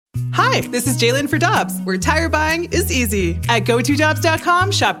Hi, this is Jalen for Dobbs, where tire buying is easy. At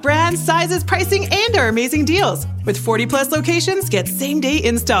GoToDobbs.com, shop brands, sizes, pricing, and our amazing deals. With 40-plus locations, get same-day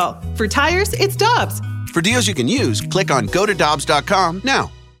install. For tires, it's Dobbs. For deals you can use, click on GoToDobbs.com now.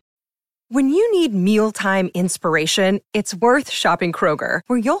 When you need mealtime inspiration, it's worth shopping Kroger,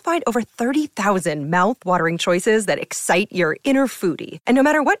 where you'll find over 30,000 mouth-watering choices that excite your inner foodie. And no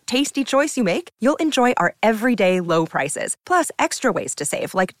matter what tasty choice you make, you'll enjoy our everyday low prices, plus extra ways to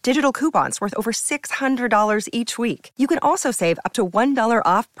save, like digital coupons worth over $600 each week. You can also save up to $1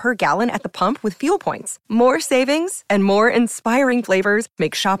 off per gallon at the pump with fuel points. More savings and more inspiring flavors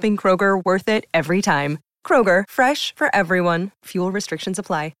make shopping Kroger worth it every time. Kroger, fresh for everyone. Fuel restrictions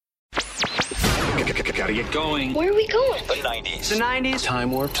apply. Gotta get going. Where are we going? The 90s. The 90s.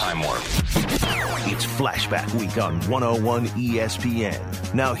 Time Warp. Time Warp. It's Flashback Week on 101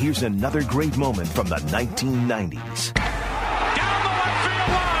 ESPN. Now here's another great moment from the 1990s. Down the left field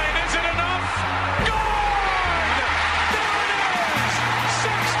line. Is it enough? Gone! There it is!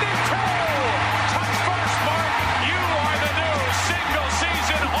 62! Touch first, Mark. You are the new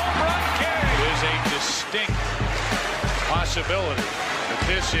single-season home run king. It is a distinct possibility.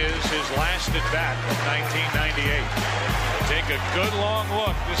 This is his last at bat of 1998. Take a good long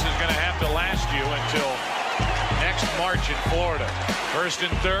look. This is going to have to last you until next March in Florida. First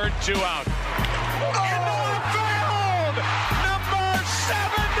and third, 2 out. Into the field! Number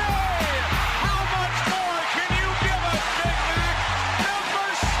 70! How much more can you give us, Big Mac?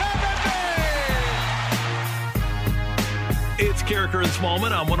 Number 70! It's Carricker and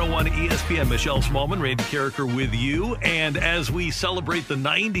Smallman on 101 ESPN. Michelle Smallman, Randy Carricker with you. And as we celebrate the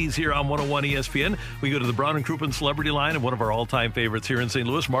 90s here on 101 ESPN, we go to the Brown and Crouppen Celebrity Line and one of our all-time favorites here in St.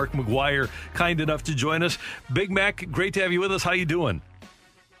 Louis, Mark McGwire, kind enough to join us. Big Mac, great to have you with us. How you doing?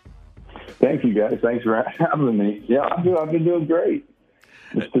 Thank you, guys. Thanks for having me. Yeah, I've been doing great.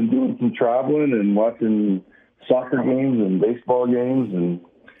 Just been doing some traveling and watching soccer games and baseball games and,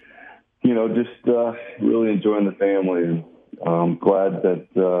 just really enjoying the family. And I'm glad that,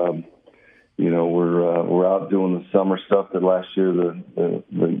 we're out doing the summer stuff that last year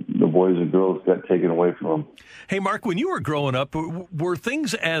the boys and girls got taken away from them. Hey, Mark, when you were growing up, were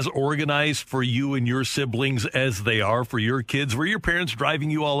things as organized for you and your siblings as they are for your kids? Were your parents driving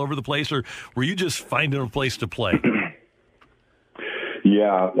you all over the place, or were you just finding a place to play?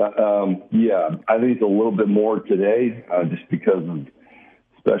 Yeah. I think it's a little bit more today, just because of,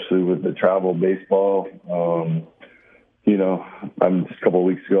 especially with the travel baseball. Just a couple of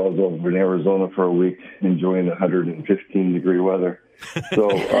weeks ago, I was over in Arizona for a week enjoying 115-degree weather. So,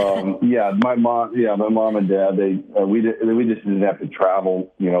 my mom and dad, we just didn't have to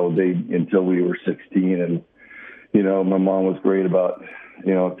travel, until we were 16. And, my mom was great about,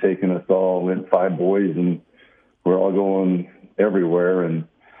 taking us all. We had 5 boys, and we're all going everywhere. And,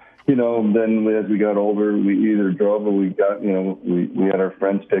 then as we got older, we either drove or we got, we had our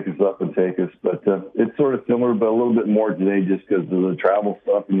friends pick us up and take us. But it's sort of similar, but a little bit more today just because of the travel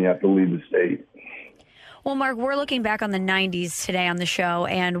stuff and you have to leave the state. Well, Mark, we're looking back on the 90s today on the show,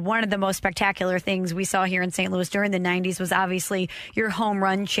 and one of the most spectacular things we saw here in St. Louis during the 90s was obviously your home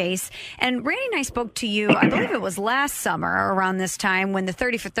run chase. And Randy and I spoke to you, I believe it was last summer around this time when the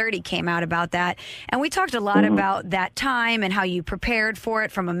 30 for 30 came out about that. And we talked a lot about that time and how you prepared for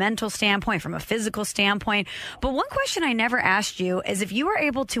it from a mental standpoint, from a physical standpoint. But one question I never asked you is if you were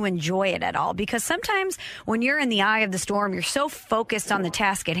able to enjoy it at all, because sometimes when you're in the eye of the storm, you're so focused on the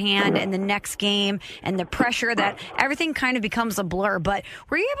task at hand and the next game and the pressure that everything kind of becomes a blur. But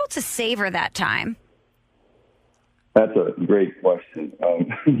were you able to savor that time? That's a great question.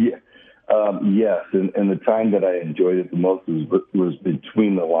 Yes. And the time that I enjoyed it the most was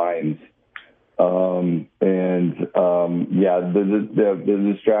between the lines. The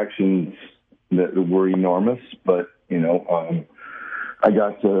distractions that were enormous, but, I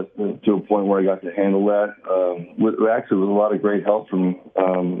got to a point where I got to handle that with a lot of great help from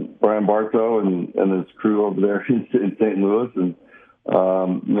Brian Bartow and his crew over there in St. Louis. And,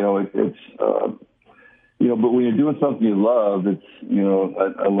 but when you're doing something you love, it's,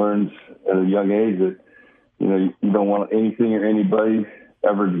 I learned at a young age that, you don't want anything or anybody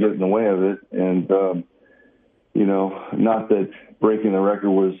ever to get in the way of it. And, not that breaking the record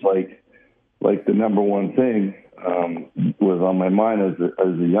was like the number one thing, was on my mind as a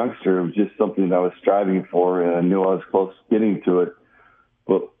youngster. It was just something that I was striving for, and I knew I was close to getting to it.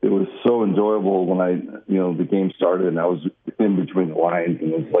 But it was so enjoyable when the game started and I was in between the lines,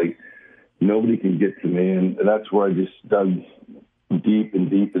 and it was like nobody can get to me, and that's where I just dug deep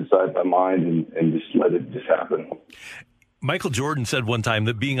inside my mind and just let it just happen. Michael Jordan said one time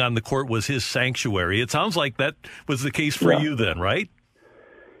that being on the court was his sanctuary. It sounds like that was the case for you then, right?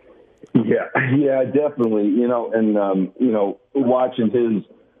 Yeah, definitely. Watching his,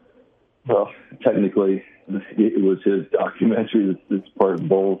 well, technically it was his documentary. It's part of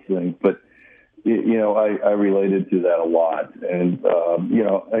both things, but I related to that a lot. And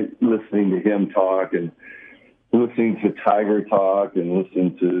listening to him talk and listening to Tiger talk and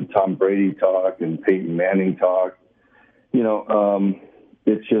listening to Tom Brady talk and Peyton Manning talk,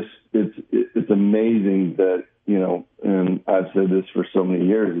 it's amazing that, and I've said this for so many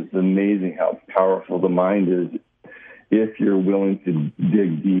years, it's amazing how powerful the mind is if you're willing to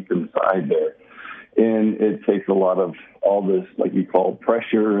dig deep inside there. And it takes a lot of all this, like you call,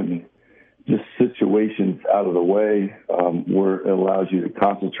 pressure and just situations out of the way, where it allows you to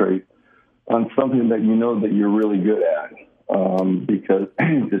concentrate on something that you know that you're really good at, because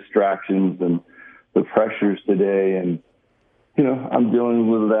distractions and the pressures today, and I'm dealing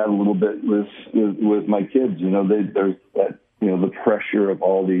with that a little bit with my kids. There's that, the pressure of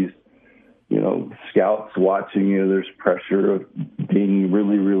all these, scouts watching you. There's pressure of being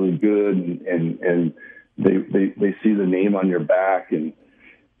really, really good, and they see the name on your back, and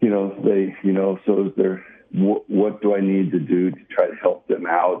so is there. What do I need to do to try to help them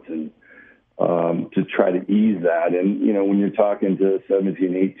out and to try to ease that? And when you're talking to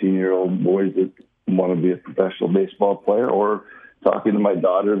 17, 18-year-old boys that want to be a professional baseball player, or talking to my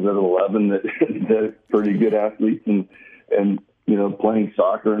daughters at 11 that are pretty good athletes and playing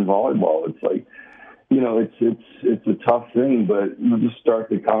soccer and volleyball, it's like, it's a tough thing, but you just start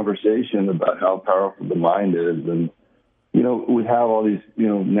the conversation about how powerful the mind is. And we have all these,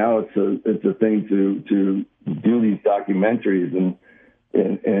 now it's a thing to do these documentaries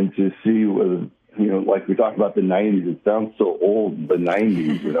and to see whether, like we talked about the 90s, it sounds so old, the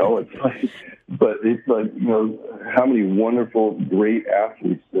 90s, it's like, but it's like, how many wonderful, great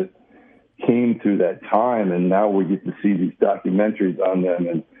athletes that came through that time, and now we get to see these documentaries on them,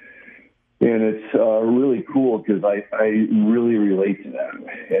 and it's really cool because I really relate to them,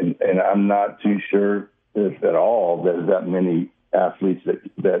 and I'm not too sure if at all there's that many athletes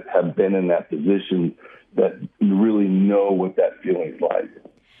that have been in that position that really know what that feeling's like.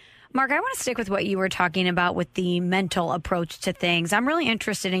 Mark, I want to stick with what you were talking about with the mental approach to things. I'm really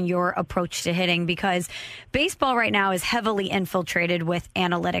interested in your approach to hitting because baseball right now is heavily infiltrated with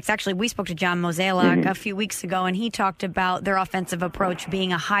analytics. Actually, we spoke to John Mozeliak a few weeks ago, and he talked about their offensive approach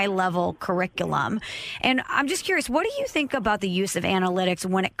being a high-level curriculum. And I'm just curious, what do you think about the use of analytics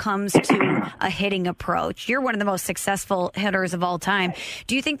when it comes to a hitting approach? You're one of the most successful hitters of all time.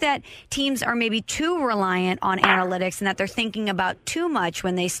 Do you think that teams are maybe too reliant on analytics and that they're thinking about too much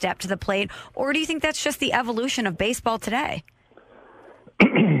when they step to the plate, or do you think that's just the evolution of baseball today?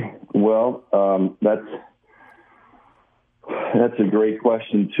 Well, that's a great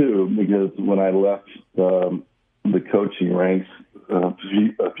question too, because when I left the coaching ranks a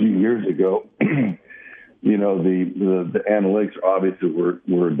few years ago, the analytics obviously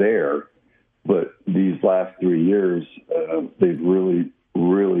were there, but these last 3 years they've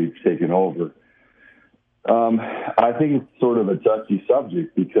really taken over. I think it's sort of a touchy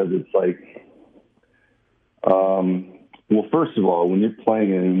subject because it's like, well, first of all, when you're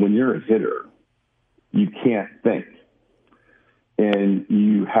playing and when you're a hitter, you can't think. And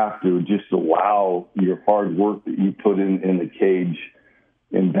you have to just allow your hard work that you put in the cage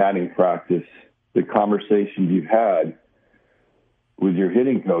in batting practice, the conversations you've had with your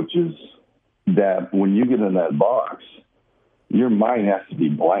hitting coaches, that when you get in that box, your mind has to be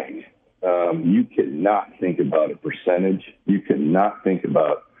blank. You cannot think about a percentage. You cannot think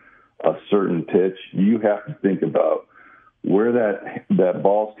about a certain pitch. You have to think about where that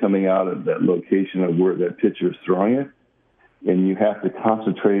ball's coming out of, that location of where that pitcher is throwing it, and you have to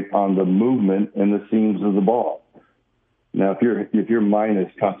concentrate on the movement and the seams of the ball. Now, if your mind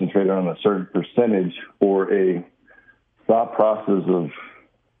is concentrated on a certain percentage or a thought process of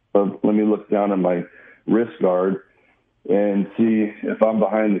let me look down at my wrist guard and see if I'm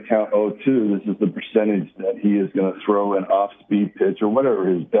behind the count 0-2, this is the percentage that he is going to throw an off-speed pitch or whatever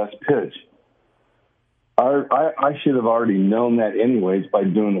his best pitch. I should have already known that anyways by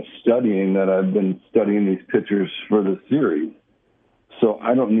doing the studying that I've been studying these pitchers for the series. So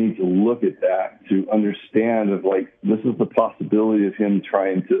I don't need to look at that to understand of like, this is the possibility of him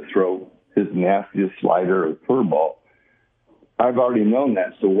trying to throw his nastiest slider or curveball. I've already known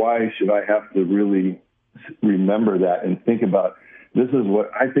that. So why should I have to really remember that and think about, this is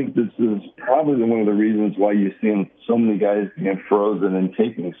what I think this is probably one of the reasons why you're seeing so many guys being frozen and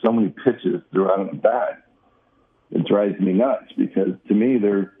taking so many pitches throughout the bat. It drives me nuts because to me,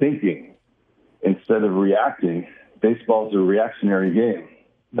 they're thinking instead of reacting. Baseball's a reactionary game.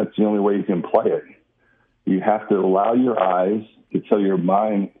 That's the only way you can play it. You have to allow your eyes to tell your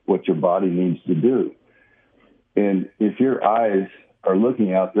mind what your body needs to do. And if your eyes are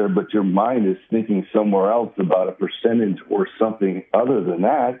looking out there, but your mind is thinking somewhere else about a percentage or something other than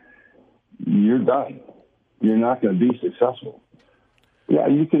that, you're done. You're not going to be successful. Yeah,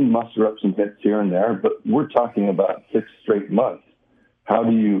 you can muster up some hits here and there, but we're talking about 6 straight months. How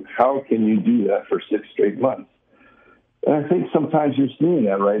can you do that for 6 straight months? And I think sometimes you're seeing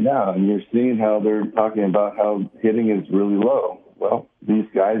that right now, and you're seeing how they're talking about how hitting is really low. Well, these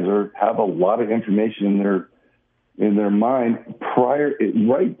guys have a lot of information in their mind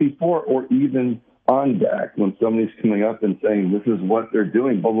right before or even on deck when somebody's coming up and saying, this is what they're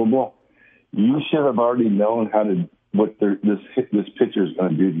doing, blah, blah, blah. You should have already known what this pitcher is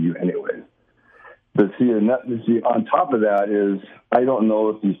going to do to you anyways. But see, on top of that is, I don't know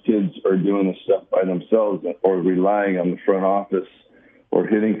if these kids are doing this stuff by themselves or relying on the front office or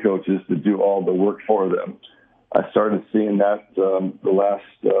hitting coaches to do all the work for them. I started seeing that the last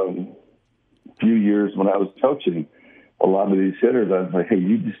few years when I was coaching a lot of these hitters. I was like, hey,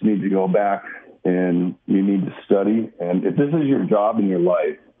 you just need to go back and you need to study. And if this is your job in your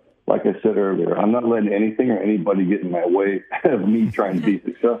life, like I said earlier, I'm not letting anything or anybody get in my way of me trying to be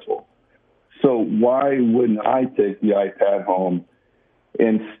successful. So why wouldn't I take the iPad home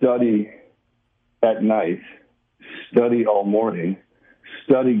and study at night, study all morning,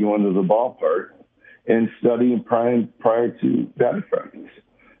 study going to the ballpark, and study prior to batting practice?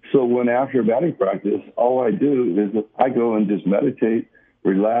 So when after batting practice, all I do is I go and just meditate,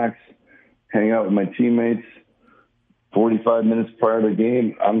 relax, hang out with my teammates. 45 minutes prior to the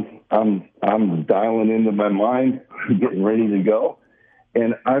game, I'm dialing into my mind, getting ready to go.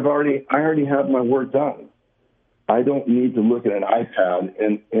 And I already have my work done. I don't need to look at an iPad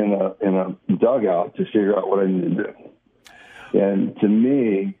in a dugout to figure out what I need to do. And to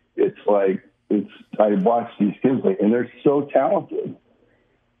me, it's like I watch these kids and they're so talented.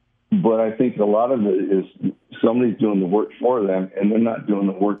 But I think a lot of it is somebody's doing the work for them, and they're not doing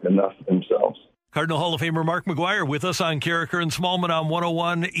the work enough themselves. Cardinal Hall of Famer Mark McGwire with us on Carricker and Smallman on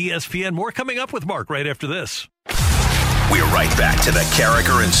 101 ESPN. More coming up with Mark right after this. We're right back to the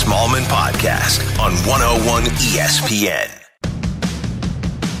Carricker and Smallman podcast on 101 ESPN.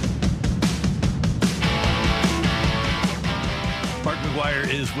 Mark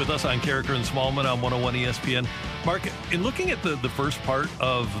McGwire is with us on Carricker and Smallman on 101 ESPN. Mark, in looking at the first part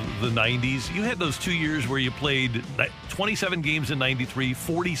of the 90s, you had those 2 years where you played 27 games in 93,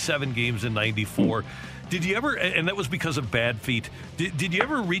 47 games in 94. Did you ever, and that was because of bad feet, did you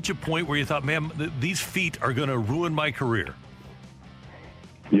ever reach a point where you thought, man, these feet are going to ruin my career?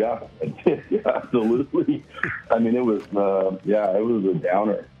 Yeah, absolutely. I mean, it was a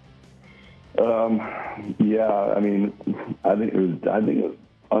downer. I mean, I think it was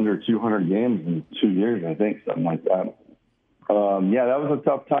under 200 games in 2 years, I think, something like that. That was a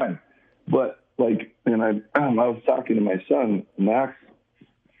tough time. But and I was talking to my son, Max,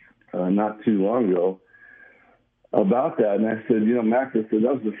 not too long ago about that. And I said, Max, that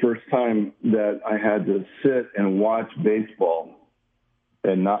was the first time that I had to sit and watch baseball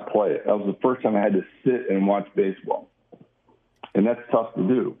and not play it. That was the first time I had to sit and watch baseball. And that's tough to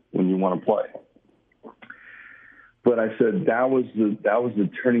do when you want to play. But I said that was the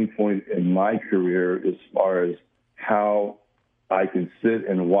turning point in my career as far as how I can sit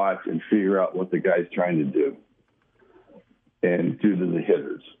and watch and figure out what the guy's trying to do and do to the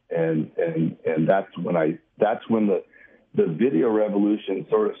hitters. And that's when the video revolution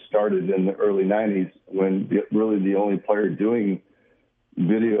sort of started in the early 90s, when really the only player doing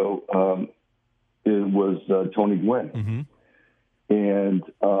video was Tony Gwynn. Mm-hmm. And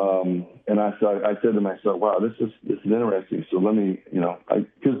I said to myself, wow, this is interesting. So let me,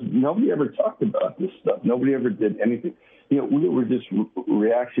 because nobody ever talked about this stuff. Nobody ever did anything. We were just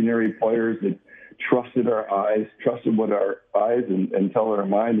reactionary players that trusted our eyes, trusted what our eyes and tell our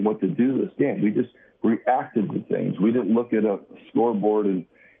mind what to do this game. We just reacted to things. We didn't look at a scoreboard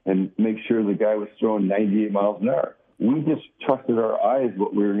and make sure the guy was throwing 98 miles an hour. We just trusted our eyes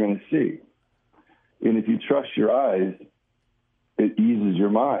what we were going to see. And if you trust your eyes, it eases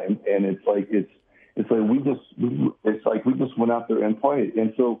your mind, and it's like we just went out there and played.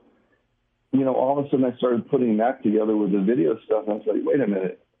 And so, all of a sudden I started putting that together with the video stuff, and I was like, wait a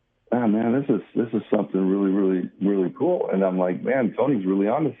minute, oh man, this is something really, really, really cool. And I'm like, man, Tony's really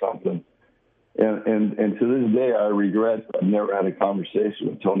onto something. And to this day, I regret I've never had a conversation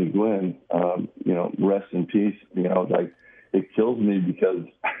with Tony Gwynn. Rest in peace. It kills me because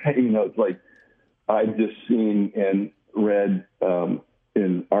it's like I've just seen and read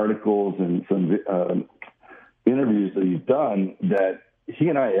in articles and some interviews that he's done that he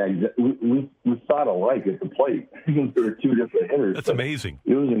and I, we thought alike at the plate. We were two different hitters. That's amazing.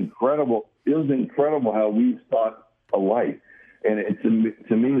 It was incredible. It was incredible how we thought alike. And to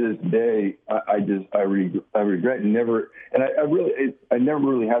me this day, I regret never, and I never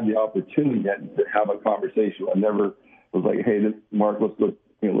really had the opportunity yet to have a conversation. I never was like, hey, Mark, let's go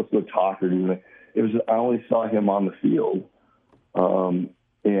talk or do that. It was I only saw him on the field,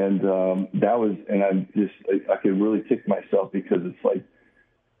 that was, and I could really kick myself because it's like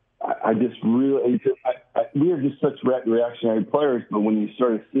we are just such reactionary players. But when you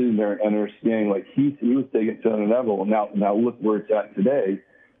started sitting there and understanding, like he was taking it to another level. Now look where it's at today.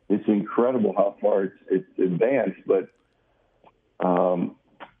 It's incredible how far it's advanced. But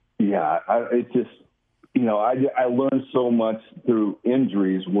it just, I learned so much through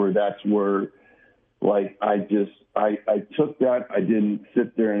injuries where that's where, like, I took that. I didn't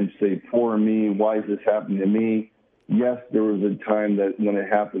sit there and say, poor me, why is this happening to me? Yes, there was a time that when it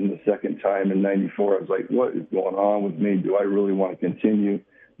happened the second time in '94, I was like, what is going on with me? Do I really want to continue?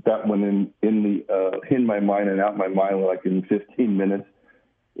 That went in my mind and out my mind like in 15 minutes.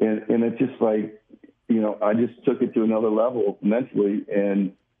 And it's just like, I just took it to another level mentally.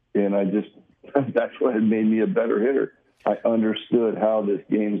 And that's what had made me a better hitter. I understood how this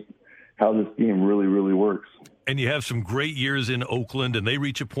game really, really works. And you have some great years in Oakland, and they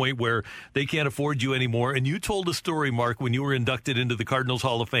reach a point where they can't afford you anymore. And you told a story, Mark, when you were inducted into the Cardinals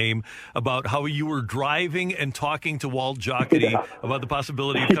Hall of Fame about how you were driving and talking to Walt Jocketty about the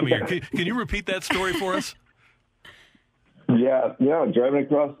possibility of coming here. Can you repeat that story for us? Yeah, driving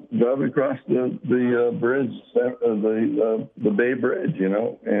across the bridge, the Bay Bridge,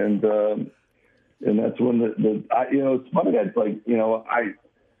 and that's when it's funny. It's like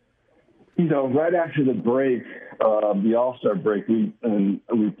right after the break, the All-Star break, we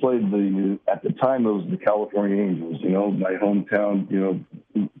played at the time it was the California Angels, my hometown,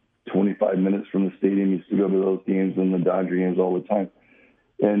 25 minutes from the stadium. Used to go to those games and the Dodger games all the time.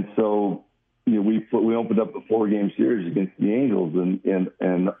 And so, we opened up a 4-game series against the Angels,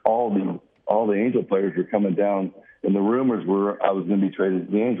 and all the Angel players were coming down, and the rumors were I was going to be traded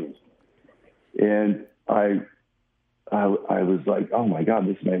to the Angels. And I was like, oh, my God,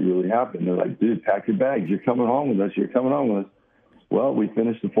 this might really happen. They're like, dude, pack your bags. You're coming home with us. You're coming home with us. Well, we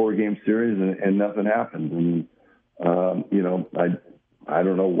finished the 4-game series, and nothing happened. And, I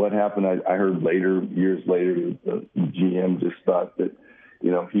don't know what happened. I heard years later, the GM just thought that,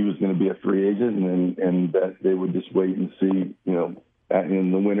 he was going to be a free agent and that they would just wait and see,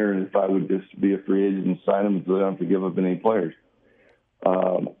 in the winter, if I would just be a free agent and sign him so they don't have to give up any players.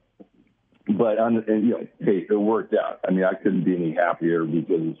 But hey, it worked out. I mean, I couldn't be any happier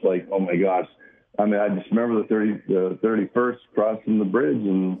because it's like, oh my gosh. I mean, I just remember the 31st crossing the bridge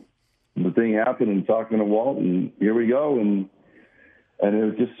and the thing happened and talking to Walt and here we go. And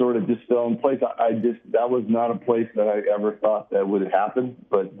it just sort of just fell in place. That was not a place that I ever thought that would happen.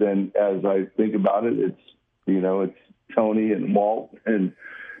 But then as I think about it, it's Tony and Walt and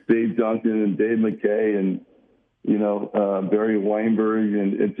Dave Duncan and Dave McKay and, Barry Weinberg,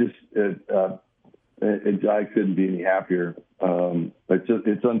 and I couldn't be any happier.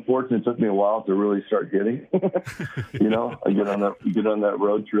 It's unfortunate. It took me a while to really start hitting. I get on that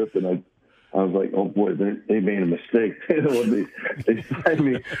road trip, and I was like, oh boy, they made a mistake when they signed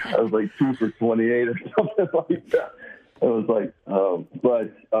me. I was like 2 for 28 or something like that. I was like,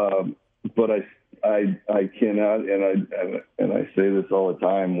 but I cannot, and I say this all the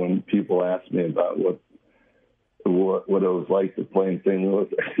time when people ask me about what it was like to play in St.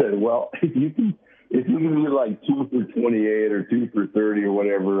 Louis. I said, well, if you can be like 2 for 28 or 2 for 30 or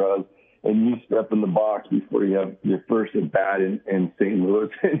whatever, and you step in the box before you have your first at bat in St. Louis,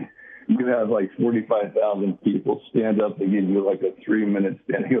 and you have like 45,000 people stand up and give you like a 3-minute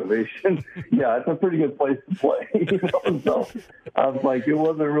standing ovation. Yeah, it's a pretty good place to play. So I was like, it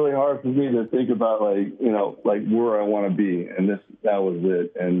wasn't really hard for me to think about like where I want to be, and that was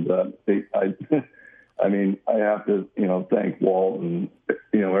it. And I have to, thank Walt and,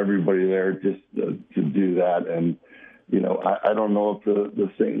 everybody there just to do that. And, I don't know if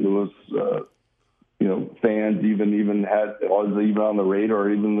the St. Louis, fans even was even on the radar, or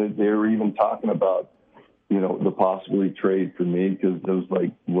even that they were even talking about, the possibly trade for me, because there was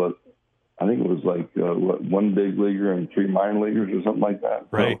like one big leaguer and 3 minor leaguers or something like that.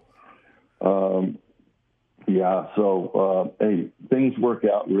 Right. So, hey, things work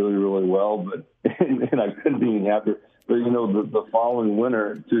out really, really well, but and I couldn't be any happier. But the following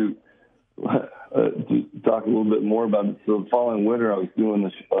winter, to talk a little bit more about it. So the following winter, I was doing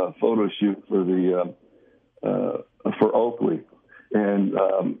this photo shoot for Oakley, and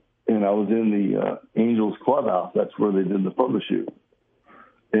I was in the Angels clubhouse. That's where they did the photo shoot.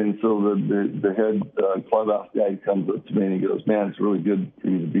 And so the head clubhouse guy comes up to me and he goes, "Man, it's really good for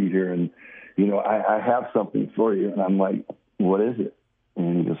you to be here. And, you know, I have something for you." And I'm like, "What is it?"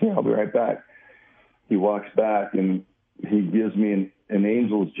 And he goes, "Yeah, I'll be right back." He walks back and he gives me an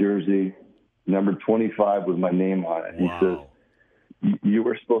Angels jersey, number 25 with my name on it. Wow. He says, "You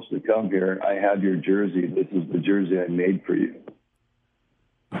were supposed to come here. I have your jersey. This is the jersey I made for you."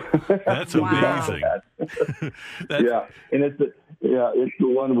 That's amazing. Yeah, and it's the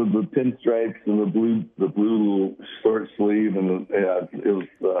one with the pinstripes and the blue little short sleeve, and it was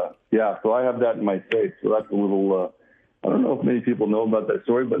So I have that in my safe. So that's a little. I don't know if many people know about that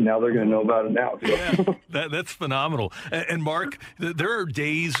story, but now they're going to know about it now. So. Yeah, that's phenomenal. And Mark, there are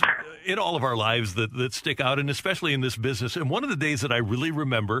days in all of our lives that stick out, and especially in this business. And one of the days that I really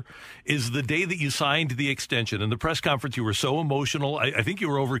remember is the day that you signed the extension. In the press conference, you were so emotional. I think you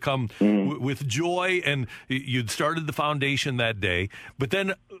were overcome with joy, and you'd started the foundation that day. But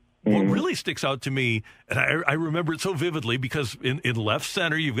then what really sticks out to me, and I remember it so vividly, because in left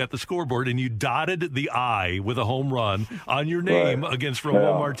center, you've got the scoreboard, and you dotted the I with a home run on your name against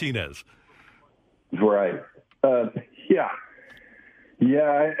Ramon Martinez. Right. Yeah.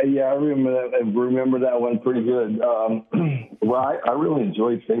 I remember that one pretty good. Well, I really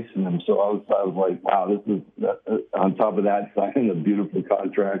enjoyed facing him, so I was like, wow, this is on top of that, signing a beautiful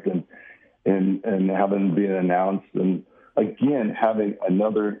contract and having been announced, and again having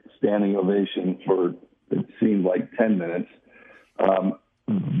another standing ovation for it seemed like 10 minutes.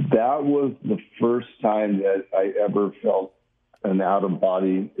 That was the first time that I ever felt an out of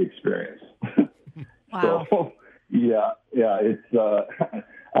body experience. Wow. So, it's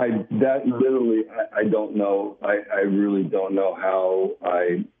I don't know. I really don't know how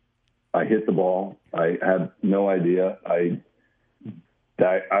I hit the ball. I had no idea. I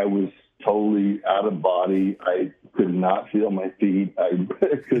was totally out of body. I could not feel my feet. I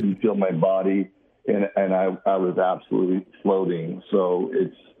couldn't feel my body, and I was absolutely floating. So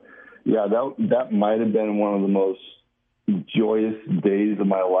that might have been one of the most joyous days of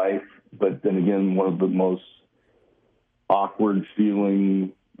my life, but then again, one of the most awkward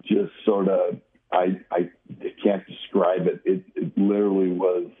feeling, just sort of, I can't describe it. It literally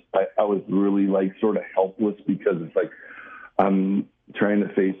was, I was really like sort of helpless, because it's like, I'm trying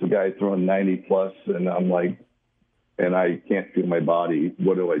to face a guy throwing 90 plus, and I'm like, and I can't feel my body.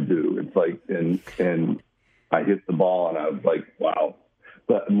 What do I do? It's like, and I hit the ball, and I was like, wow.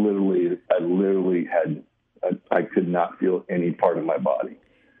 But I literally I could not feel any part of my body.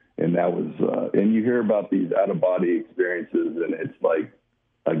 And that was, and you hear about these out-of-body experiences, and it's like,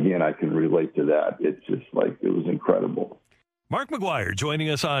 again, I can relate to that. It's just like, it was incredible. Mark McGwire joining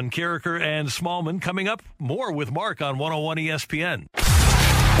us on Carriker and Smallman. Coming up, more with Mark on 101 ESPN.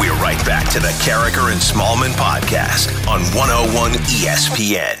 We're right back to the Carriker and Smallman podcast on 101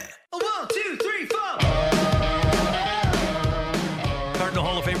 ESPN. 1, 2, 3, 4. Cardinal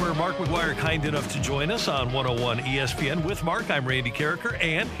Hall of Famer Mark McGwire, kind enough to join us on 101 ESPN. With Mark, I'm Randy Carriker,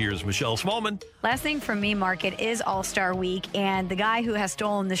 and here's Michelle Smallman. Last thing from me, Mark, it is All-Star Week, and the guy who has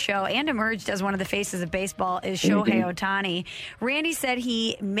stolen the show and emerged as one of the faces of baseball is Shohei Ohtani. Randy said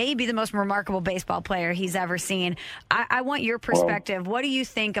he may be the most remarkable baseball player he's ever seen. I want your perspective. What do you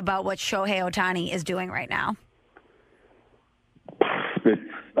think about what Shohei Ohtani is doing right now? It's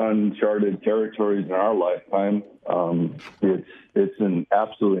uncharted territories in our lifetime. It's an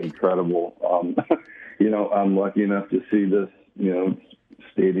absolutely incredible. I'm lucky enough to see this.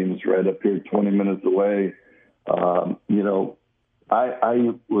 Stadium's right up here, 20 minutes away. I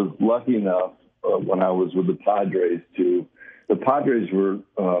was lucky enough when I was with the Padres the Padres were,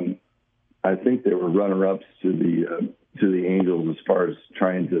 I think they were runner-ups to the Angels as far as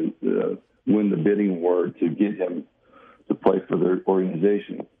trying to win the bidding war to get him to play for their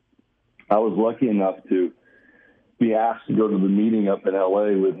organization. I was lucky enough to be asked to go to the meeting up in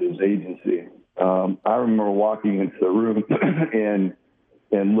L.A. with his agency. I remember walking into the room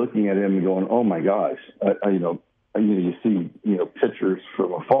and looking at him and going, "Oh my gosh!" You see pictures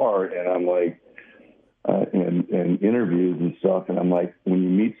from afar, and I'm like, and interviews and stuff, and I'm like, when you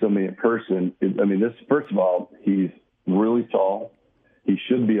meet somebody in person, this, first of all, he's really tall. He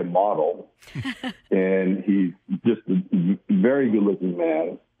should be a model, and he's just a very good-looking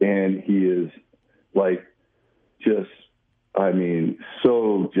man, and he is like just,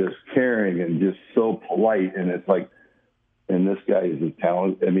 so just caring and just so polite, and it's like, and this guy is a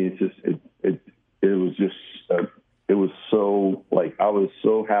talent. It was so, like, I was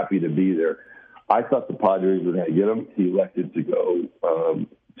so happy to be there. I thought the Padres were going to get him. He elected to go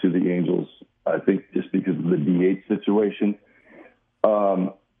to the Angels, I think just because of the DH situation.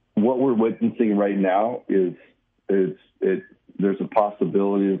 What we're witnessing right now is there's a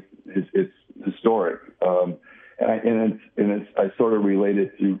possibility of it's historic. I sort of relate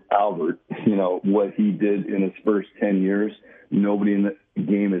it to Albert, what he did in his first 10 years, nobody in the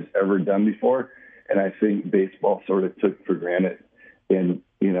game has ever done before. And I think baseball sort of took for granted. And,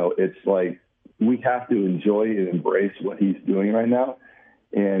 it's like we have to enjoy and embrace what he's doing right now.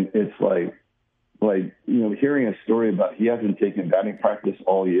 And it's like, hearing a story about he hasn't taken batting practice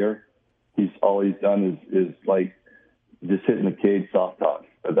all year. All he's done is like just hitting the cage soft toss.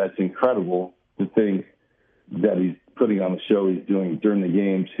 That's incredible to think that he's putting on the show he's doing during the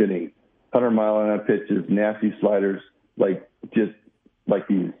games, hitting 100-mile-an-hour pitches, nasty sliders, like he's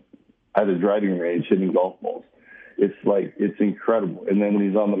at a driving range hitting golf balls. It's incredible. And then when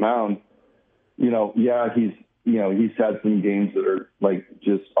he's on the mound, he's had some games that are like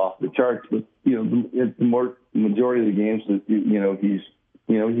just off the charts, but the majority of the games that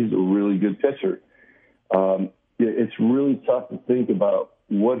he's a really good pitcher. It's really tough to think about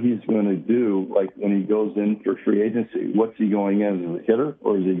what he's going to do, like when he goes in for free agency. What's he going in as a hitter,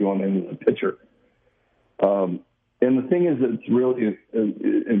 or is he going in as a pitcher? And the thing is, it's really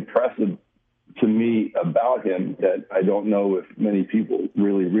impressive to me about him that I don't know if many people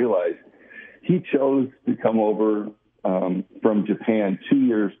really realize. He chose to come over from Japan 2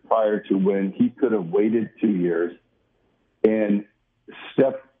 years prior to when he could have waited 2 years and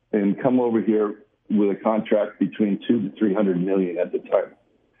come over here with a contract between $200 to $300 million at the time,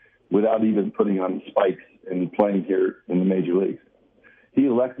 without even putting on spikes and playing here in the major leagues. He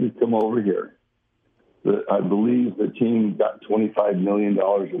elected to come over here. I believe the team got $25 million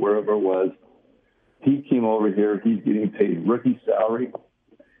or wherever it was. He came over here. He's getting paid rookie salary.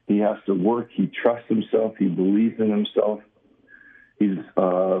 He has to work. He trusts himself. He believes in himself. He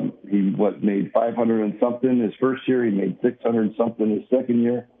made 500 and something his first year. He made 600 and something his second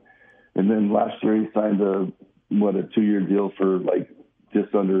year. And then last year he signed a 2-year deal for like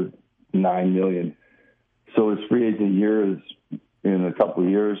just under $9 million. So his free agent year is in a couple of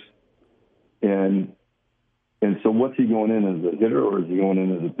years. And so what's he going in as a hitter, or is he going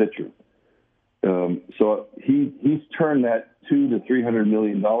in as a pitcher? So he's turned that $200 to $300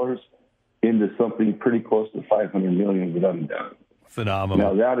 million into something pretty close to $500 million without a doubt.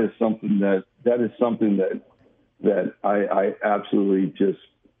 Phenomenal. Now that is something that I absolutely just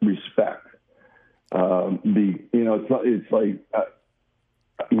respect. It's like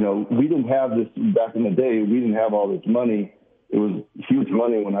we didn't have this back in the day. We didn't have all this money. It was huge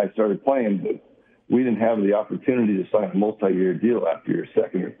money when I started playing, but we didn't have the opportunity to sign a multi-year deal after your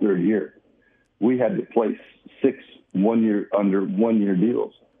second or third year. We had to play 6 1-year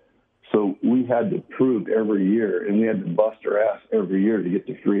deals. So we had to prove every year, and we had to bust our ass every year to get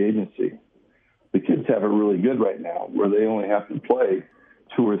to free agency. The kids have it really good right now, where they only have to play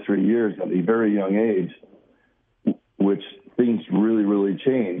 2 or 3 years at a very young age, which things really, really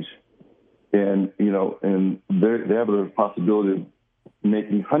change. And, they have the possibility of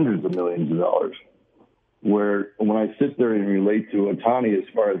making hundreds of millions of dollars. Where when I sit there and relate to Ohtani as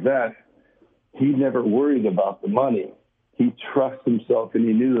far as that, he never worried about the money. He trusts himself, and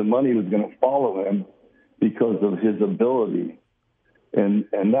he knew the money was going to follow him because of his ability. And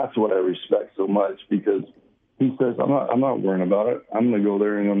that's what I respect so much, because he says, I'm not worrying about it. I'm going to go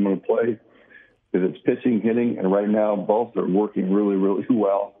there and I'm going to play. If it's pitching, hitting, and right now both are working really, really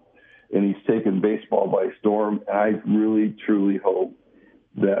well. And he's taken baseball by storm. And I really, truly hope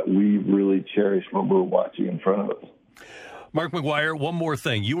that we really cherish what we're watching in front of us. Mark McGwire, one more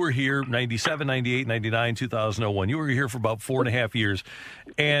thing. You were here 97, 98, 99, 2001. You were here for about 4.5 years.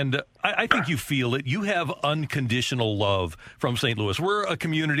 And I think you feel it. You have unconditional love from St. Louis. We're a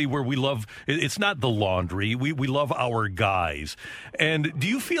community where we love, it's not the laundry. We love our guys. And do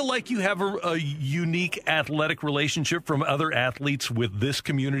you feel like you have a unique athletic relationship from other athletes with this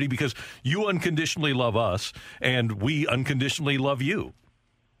community? Because you unconditionally love us, and we unconditionally love you.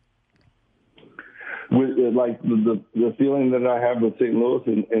 With like the feeling that I have with St.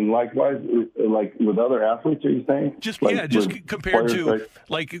 Louis, and likewise, like with other athletes, are you saying? Just compared players,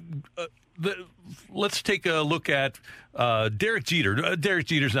 to let's take a look at Derek Jeter. Derek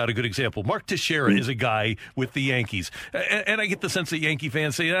Jeter's not a good example. Mark Teixeira is a guy with the Yankees, and I get the sense that Yankee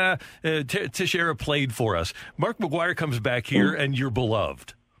fans say, Teixeira played for us. Mark McGwire comes back here, and you're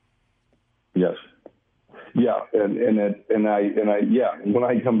beloved. Yes. Yeah, and I when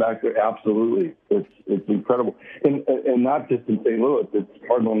I come back there, absolutely, it's incredible, and not just in St. Louis, it's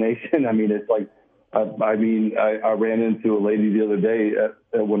Cardinal Nation. I mean, it's like, I ran into a lady the other day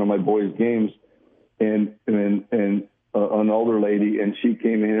at one of my boys' games, and an older lady, and she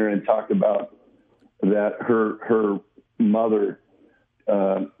came in here and talked about that her mother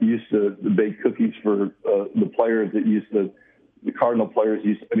used to bake cookies for the players that used to the Cardinal players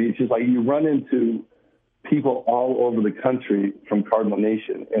it's just like you run into people all over the country from Cardinal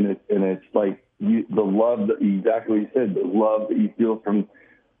Nation, and it's like the love that exactly what you said, the love that you feel from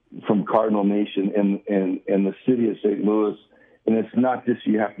Cardinal Nation and the city of St. Louis. And it's not just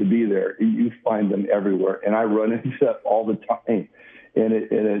you have to be there; you find them everywhere. And I run into that all the time, and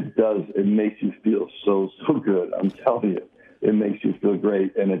it makes you feel so good. I'm telling you, it makes you feel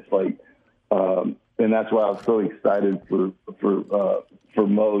great, and it's like, and that's why I was so excited for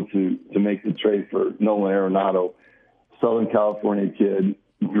Mo to make the trade for Nolan Arenado, Southern California kid,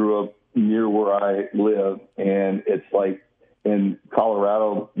 grew up near where I live, and it's like in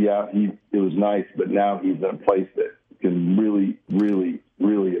Colorado, it was nice, but now he's in a place that can really, really,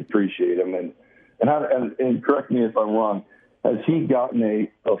 really appreciate him. And correct me if I'm wrong, has he gotten a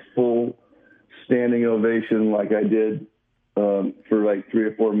full standing ovation like I did for like 3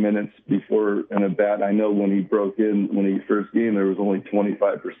 or 4 minutes before an at bat? I know when he broke in, when he first came, there was only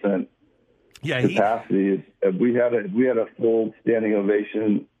 25% capacity. We had a full standing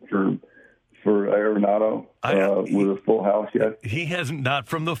ovation for Arenado with a full house yet. He hasn't, not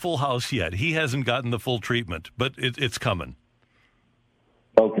from the full house yet. He hasn't gotten the full treatment, but it's coming.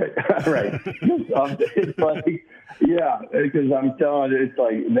 Okay, right. It's like, because I'm telling you, it's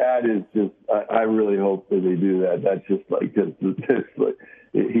like that is just. I really hope that they do that. That's just like it's like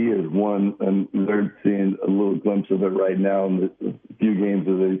he is one, and they're seeing a little glimpse of it right now in the few games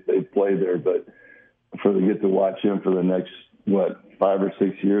that they play there. But for to get to watch him for the next 5 or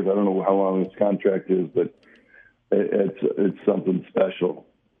 6 years, I don't know how long his contract is, but it's something special.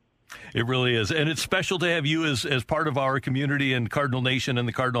 It really is. And it's special to have you as part of our community and Cardinal Nation and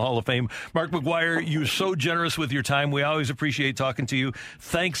the Cardinal Hall of Fame. Mark McGwire, you're so generous with your time. We always appreciate talking to you.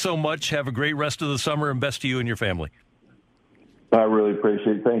 Thanks so much. Have a great rest of the summer, and best to you and your family. I really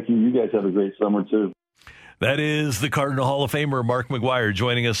appreciate it. Thank you. You guys have a great summer, too. That is the Cardinal Hall of Famer, Mark McGwire,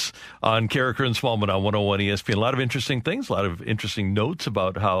 joining us on Carricker and Smallman on 101 ESPN. A lot of interesting things, a lot of interesting notes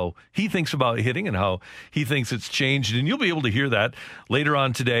about how he thinks about hitting and how he thinks it's changed. And you'll be able to hear that later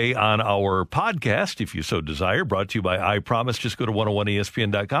on today on our podcast, if you so desire, brought to you by I Promise. Just go to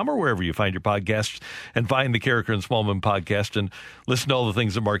 101ESPN.com or wherever you find your podcasts and find the Carricker and Smallman podcast and listen to all the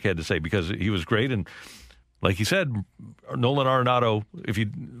things that Mark had to say, because he was great. And like he said, Nolan Arenado, if he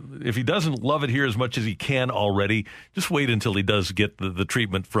doesn't love it here as much as he can already, just wait until he does get the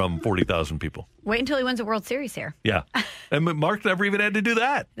treatment from 40,000 people. Wait until he wins a World Series here. Yeah. And Mark never even had to do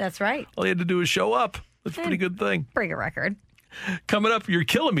that. That's right. All he had to do is show up. That's a pretty good thing. Break a record. Coming up, you're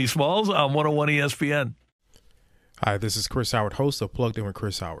killing me, Smalls, on 101 ESPN. Hi, this is Chris Howard, host of Plugged In with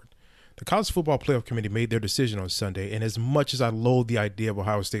Chris Howard. The College Football Playoff Committee made their decision on Sunday, and as much as I loathe the idea of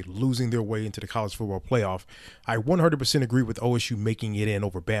Ohio State losing their way into the College Football Playoff, I 100% agree with OSU making it in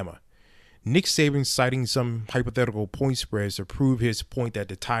over Bama. Nick Saban citing some hypothetical point spreads to prove his point that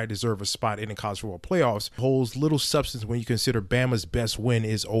the Tide deserve a spot in the College Football Playoffs holds little substance when you consider Bama's best win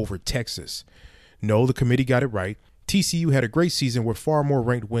is over Texas. No, the committee got it right. TCU had a great season with far more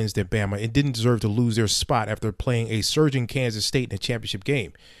ranked wins than Bama and didn't deserve to lose their spot after playing a surging Kansas State in a championship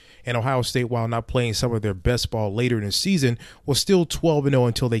game. And Ohio State, while not playing some of their best ball later in the season, was still 12-0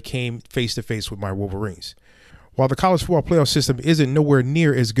 until they came face-to-face with my Wolverines. While the college football playoff system isn't nowhere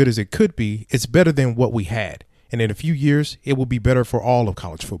near as good as it could be, it's better than what we had. And in a few years, it will be better for all of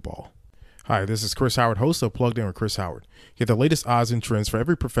college football. Hi, this is Chris Howard, host of Plugged In with Chris Howard. Get the latest odds and trends for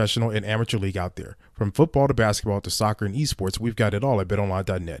every professional and amateur league out there. From football to basketball to soccer and esports, we've got it all at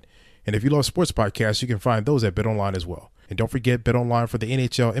betonline.net. And if you love sports podcasts, you can find those at BetOnline as well. And don't forget BetOnline for the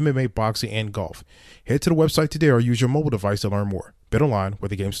NHL, MMA, boxing, and golf. Head to the website today or use your mobile device to learn more. BetOnline, where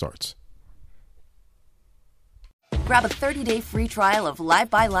the game starts. Grab a 30-day free trial of Live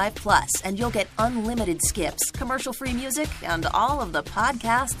by Live Plus, and you'll get unlimited skips, commercial-free music, and all of the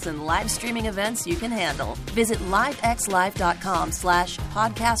podcasts and live streaming events you can handle. Visit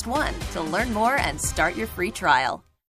livexlive.com/podcast1 to learn more and start your free trial.